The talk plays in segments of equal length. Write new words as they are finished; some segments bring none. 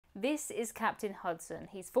This is Captain Hudson.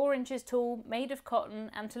 He's 4 inches tall, made of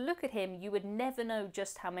cotton, and to look at him you would never know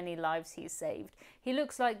just how many lives he's saved. He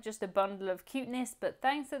looks like just a bundle of cuteness, but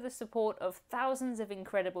thanks to the support of thousands of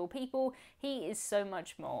incredible people, he is so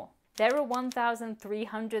much more. There are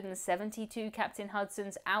 1,372 Captain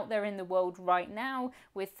Hudsons out there in the world right now,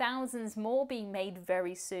 with thousands more being made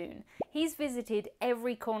very soon. He's visited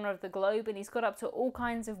every corner of the globe and he's got up to all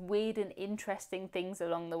kinds of weird and interesting things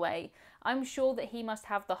along the way. I'm sure that he must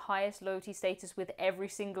have the highest loyalty status with every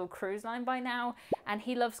single cruise line by now, and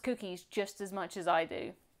he loves cookies just as much as I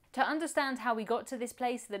do. To understand how we got to this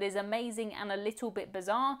place that is amazing and a little bit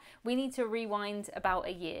bizarre, we need to rewind about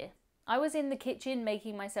a year. I was in the kitchen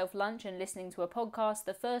making myself lunch and listening to a podcast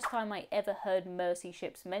the first time I ever heard mercy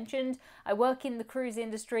ships mentioned. I work in the cruise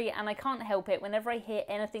industry and I can't help it. Whenever I hear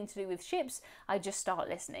anything to do with ships, I just start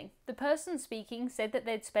listening. The person speaking said that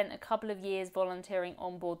they'd spent a couple of years volunteering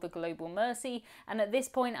on board the Global Mercy, and at this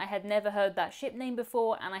point I had never heard that ship name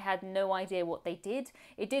before and I had no idea what they did.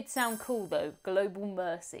 It did sound cool though, Global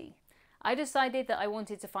Mercy. I decided that I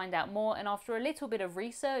wanted to find out more, and after a little bit of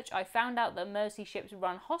research I found out that mercy ships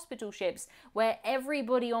run hospital ships where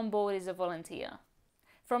everybody on board is a volunteer.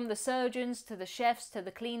 From the surgeons to the chefs to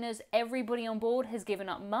the cleaners, everybody on board has given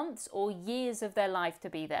up months or years of their life to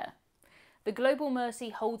be there. The Global Mercy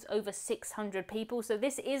holds over 600 people, so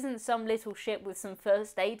this isn't some little ship with some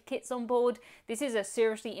first aid kits on board. This is a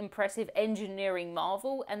seriously impressive engineering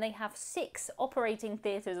marvel, and they have 6 operating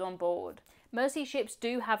theatres on board. Mercy ships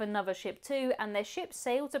do have another ship too, and their ships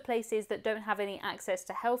sail to places that don't have any access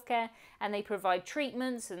to healthcare, and they provide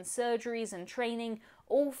treatments and surgeries and training,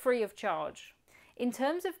 all free of charge. In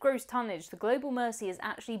terms of gross tonnage, the Global Mercy is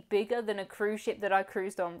actually bigger than a cruise ship that I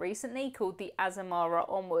cruised on recently called the Azamara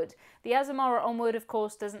Onward. The Azamara Onward, of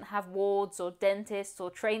course, doesn't have wards or dentists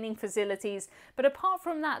or training facilities, but apart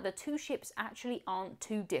from that, the 2 ships actually aren't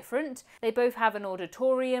too different. They both have an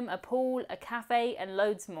auditorium, a pool, a cafe, and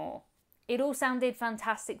loads more. It all sounded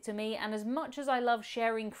fantastic to me, and as much as I love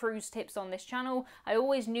sharing cruise tips on this channel, I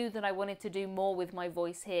always knew that I wanted to do more with my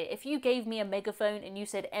voice here. If you gave me a megaphone and you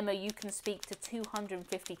said, Emma, you can speak to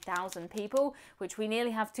 250,000 people, which we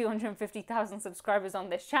nearly have 250,000 subscribers on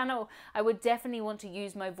this channel, I would definitely want to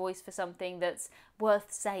use my voice for something that's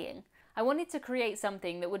worth saying. I wanted to create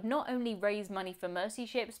something that would not only raise money for mercy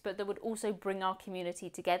ships, but that would also bring our community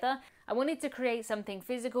together. I wanted to create something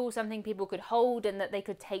physical, something people could hold and that they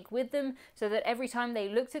could take with them, so that every time they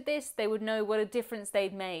looked at this, they would know what a difference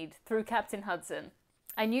they'd made through Captain Hudson.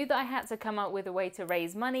 I knew that I had to come up with a way to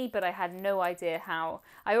raise money, but I had no idea how.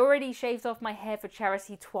 I already shaved off my hair for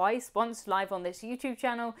charity twice, once live on this YouTube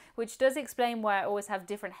channel, which does explain why I always have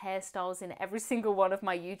different hairstyles in every single one of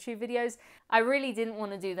my YouTube videos. I really didn't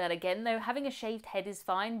want to do that again though. Having a shaved head is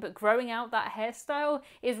fine, but growing out that hairstyle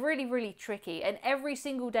is really tricky, and every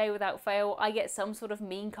single day without fail I get some sort of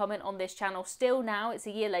mean comment on this channel. Still now, it's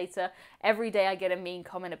a year later, every day I get a mean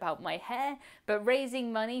comment about my hair, but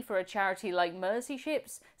raising money for a charity like Mercy Ships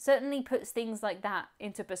certainly puts things like that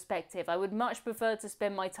into perspective. I would much prefer to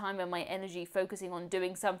spend my time and my energy focusing on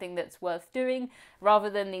doing something that's worth doing, rather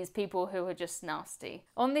than these people who are just nasty.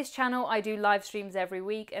 On this channel I do live streams every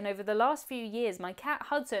week, and over the last few years my cat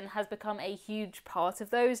Hudson has become a huge part of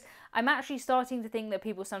those. I'm actually starting to think that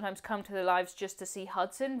people sometimes come to the lives just to see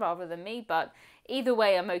Hudson rather than me, but either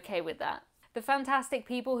way I'm okay with that. The fantastic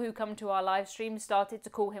people who come to our live streams started to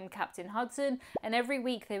call him Captain Hudson, and every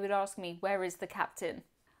week they would ask me, where is the captain?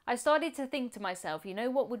 I started to think to myself, you know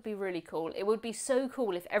what would be really cool? It would be so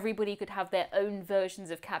cool if everybody could have their own versions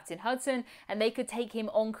of Captain Hudson and they could take him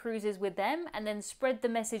on cruises with them and then spread the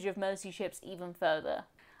message of mercy ships even further.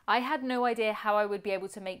 I had no idea how I would be able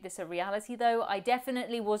to make this a reality though. I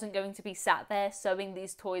definitely wasn't going to be sat there sewing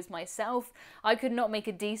these toys myself. I could not make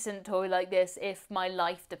a decent toy like this if my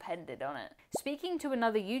life depended on it. Speaking to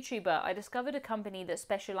another YouTuber, I discovered a company that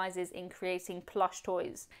specializes in creating plush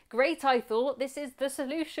toys. Great, I thought, this is the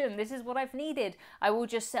solution. This is what I've needed. I will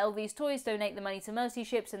just sell these toys, donate the money to mercy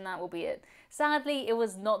ships, and that will be it. Sadly, it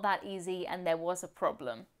was not that easy and there was a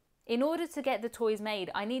problem. In order to get the toys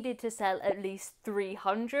made, I needed to sell at least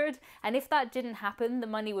 300, and if that didn't happen, the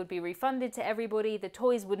money would be refunded to everybody, the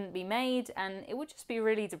toys wouldn't be made, and it would just be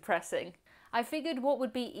really depressing. I figured what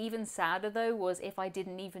would be even sadder though was if I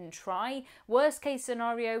didn't even try. Worst case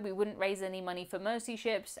scenario, we wouldn't raise any money for mercy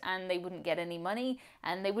ships, and they wouldn't get any money,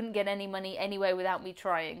 and they wouldn't get any money anyway without me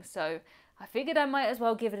trying, so I figured I might as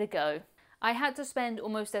well give it a go. I had to spend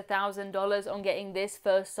almost $1,000 on getting this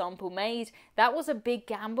first sample made. That was a big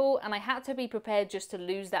gamble, and I had to be prepared just to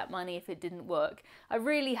lose that money if it didn't work. I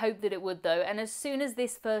really hoped that it would though, and as soon as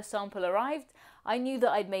this first sample arrived, I knew that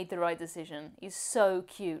I'd made the right decision. He's so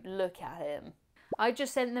cute, look at him. I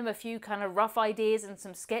just sent them a few kind of rough ideas and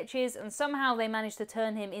some sketches, and somehow they managed to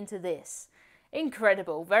turn him into this.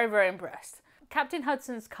 Incredible, very, very impressed. Captain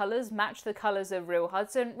Hudson's colours match the colours of Real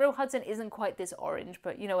Hudson. Real Hudson isn't quite this orange,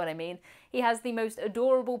 but you know what I mean. He has the most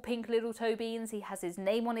adorable pink little toe beans, he has his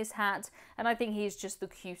name on his hat, and I think he's just the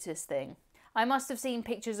cutest thing. I must have seen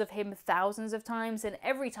pictures of him thousands of times, and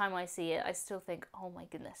every time I see it, I still think, oh my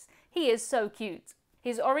goodness, he is so cute.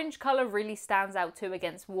 His orange colour really stands out too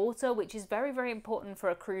against water, which is very, very important for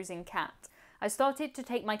a cruising cat. I started to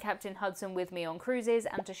take my Captain Hudson with me on cruises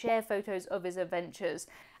and to share photos of his adventures.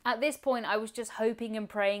 At this point, I was just hoping and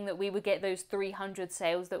praying that we would get those 300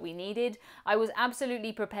 sales that we needed. I was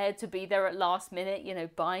absolutely prepared to be there at last minute, you know,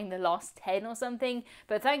 buying the last 10 or something,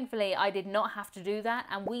 but thankfully I did not have to do that,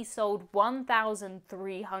 and we sold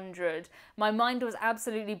 1,300. My mind was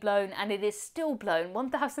absolutely blown, and it is still blown,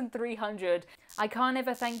 1,300. I can't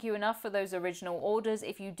ever thank you enough for those original orders.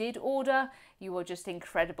 If you did order, you were just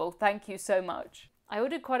incredible. Thank you so much. I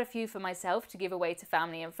ordered quite a few for myself to give away to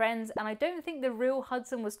family and friends, and I don't think the Real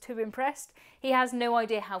Hudson was too impressed. He has no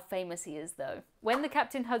idea how famous he is though. When the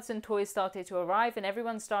Captain Hudson toys started to arrive and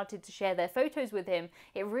everyone started to share their photos with him,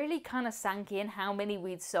 it really kind of sank in how many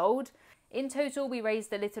we'd sold. In total, we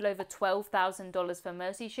raised a little over $12,000 for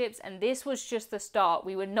Mercy Ships, and this was just the start.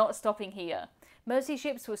 We were not stopping here. Mercy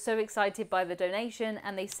Ships were so excited by the donation,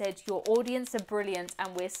 and they said, "Your audience are brilliant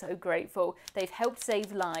and we're so grateful. They've helped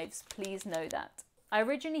save lives. Please know that." I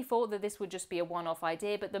originally thought that this would just be a one-off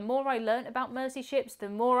idea, but the more I learnt about Mercy Ships, the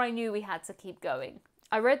more I knew we had to keep going.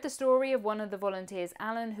 I read the story of one of the volunteers,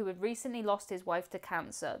 Alan, who had recently lost his wife to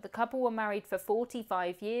cancer. The couple were married for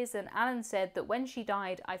 45 years, and Alan said that when she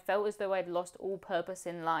died, I felt as though I'd lost all purpose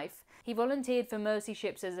in life. He volunteered for Mercy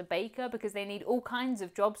Ships as a baker because they need all kinds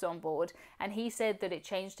of jobs on board, and he said that it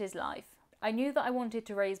changed his life. I knew that I wanted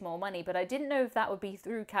to raise more money, but I didn't know if that would be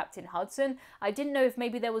through Captain Hudson. I didn't know if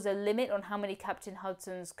maybe there was a limit on how many Captain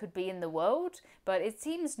Hudsons could be in the world, but it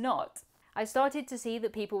seems not. I started to see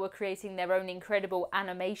that people were creating their own incredible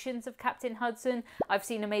animations of Captain Hudson. I've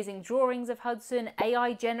seen amazing drawings of Hudson,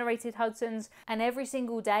 AI-generated Hudsons, and every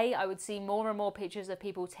single day I would see more and more pictures of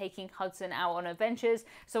people taking Hudson out on adventures,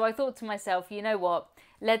 so I thought to myself, you know what,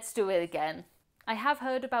 let's do it again. I have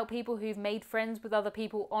heard about people who've made friends with other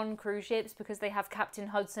people on cruise ships because they have Captain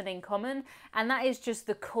Hudson in common, and that is just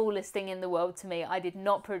the coolest thing in the world to me. I did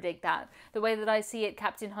not predict that. The way that I see it,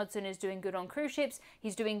 Captain Hudson is doing good on cruise ships,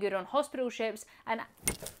 he's doing good on hospital ships, and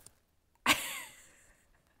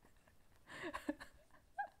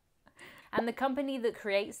and the company that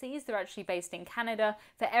creates these, they're actually based in Canada.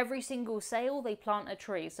 For every single sail, they plant a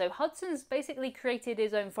tree. So Hudson's basically created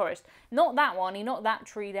his own forest. Not that one, he knocked that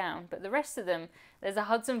tree down, but the rest of them, there's a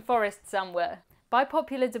Hudson forest somewhere. By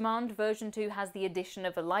popular demand, version 2 has the addition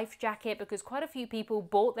of a life jacket because quite a few people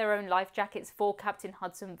bought their own life jackets for Captain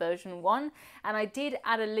Hudson version 1, and I did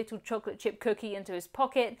add a little chocolate chip cookie into his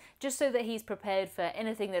pocket just so that he's prepared for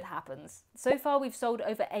anything that happens. So far we've sold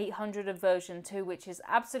over 800 of version 2, which is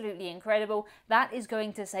absolutely incredible. That is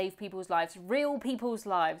going to save people's lives, real people's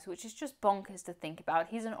lives, which is just bonkers to think about.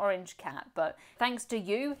 He's an orange cat, but thanks to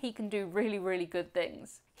you, he can do really, really good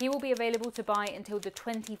things. He will be available to buy until the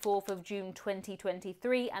 24th of June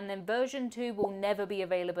 2023, and then version 2 will never be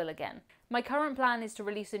available again. My current plan is to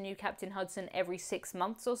release a new Captain Hudson every 6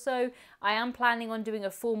 months or so. I am planning on doing a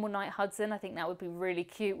formal night Hudson. I think that would be really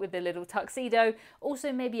cute with a little tuxedo.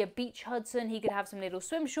 Also maybe a beach Hudson. He could have some little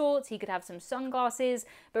swim shorts, he could have some sunglasses,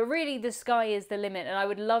 but really the sky is the limit, and I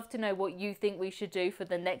would love to know what you think we should do for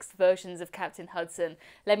the next versions of Captain Hudson.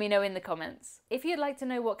 Let me know in the comments. If you'd like to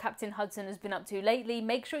know what Captain Hudson has been up to lately,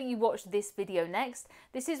 make sure you watch this video next.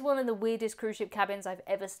 This is one of the weirdest cruise ship cabins I've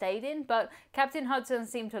ever stayed in, but Captain Hudson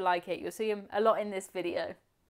seemed to like it. You'll see him a lot in this video.